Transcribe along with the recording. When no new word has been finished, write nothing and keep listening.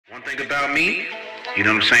One thing about me, you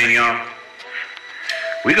know what I'm saying, y'all?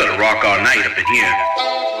 We gotta rock all night up in here.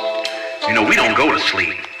 You know, we don't go to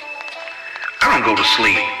sleep. I don't go to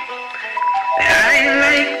sleep. I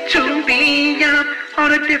like to be up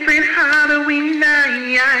on a different Halloween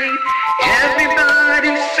night.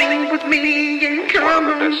 Everybody sing with me and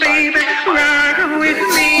come on, baby, rock with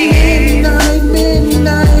me. Midnight,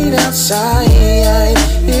 midnight outside.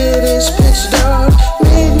 It is pitch dark.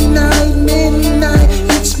 Midnight, midnight.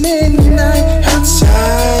 It's midnight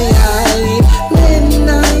outside.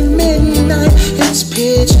 Midnight, midnight. It's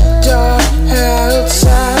pitch dark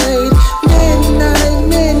outside. Midnight,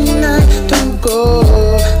 midnight. Don't go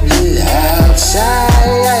outside.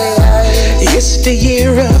 It's the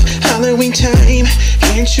year of Halloween time.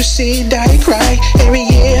 Can't you see DyeCryy every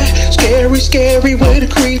year? Scary, scary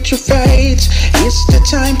with creature fights. It's the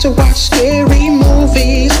time to watch scary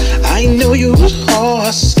movies. I know you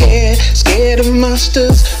are scared of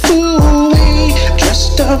monsters. Ooh,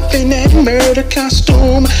 dressed up in that murder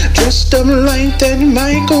costume, dressed up like that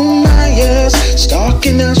Michael Myers,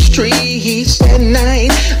 stalking the streets at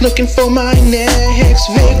night, looking for my next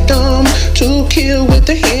victim to kill with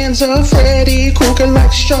the hands of Freddy Krueger,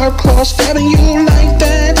 like sharp claws stabbing you like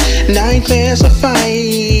that. Nightmares of fire.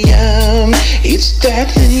 It's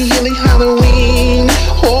that yearly Halloween.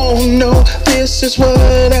 Oh no, this is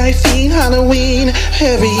what I feel. Halloween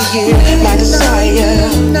every year, my desire.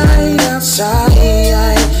 Midnight outside.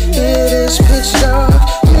 It is pitch dark.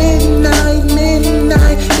 Midnight,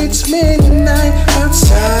 midnight. It's midnight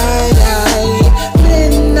outside.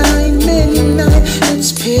 Midnight, midnight.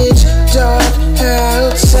 It's pitch dark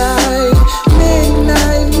outside.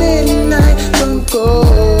 Midnight, midnight. Don't go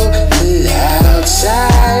outside.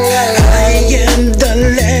 I am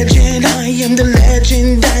the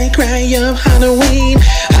legend, DyeCryy of Halloween.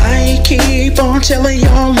 I keep on telling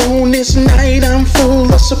y'all on this night I'm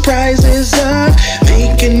full of surprises of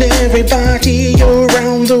making everybody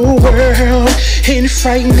around the world in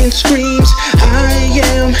frightening screams. I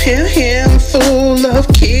am a handful of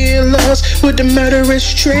killers with the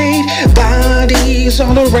murderous trait, bodies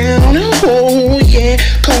all around. Oh yeah,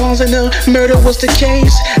 causing a murder was the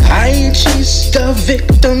case. I chase the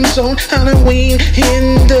victims on Halloween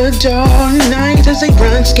in the dark night as they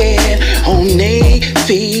run scared on their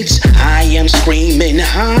feet. I am screaming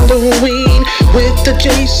Halloween with the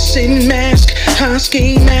Jason mask,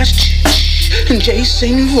 husky mask,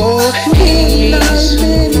 Jason Voorhees.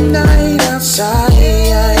 Midnight, midnight outside.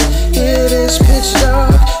 It is pitch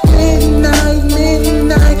dark. Midnight,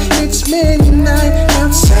 midnight. It's midnight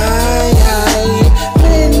outside.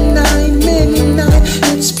 Midnight, midnight.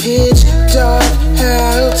 It's pitch dark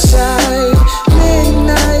outside.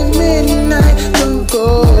 Midnight, midnight. Don't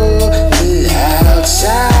go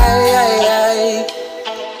outside.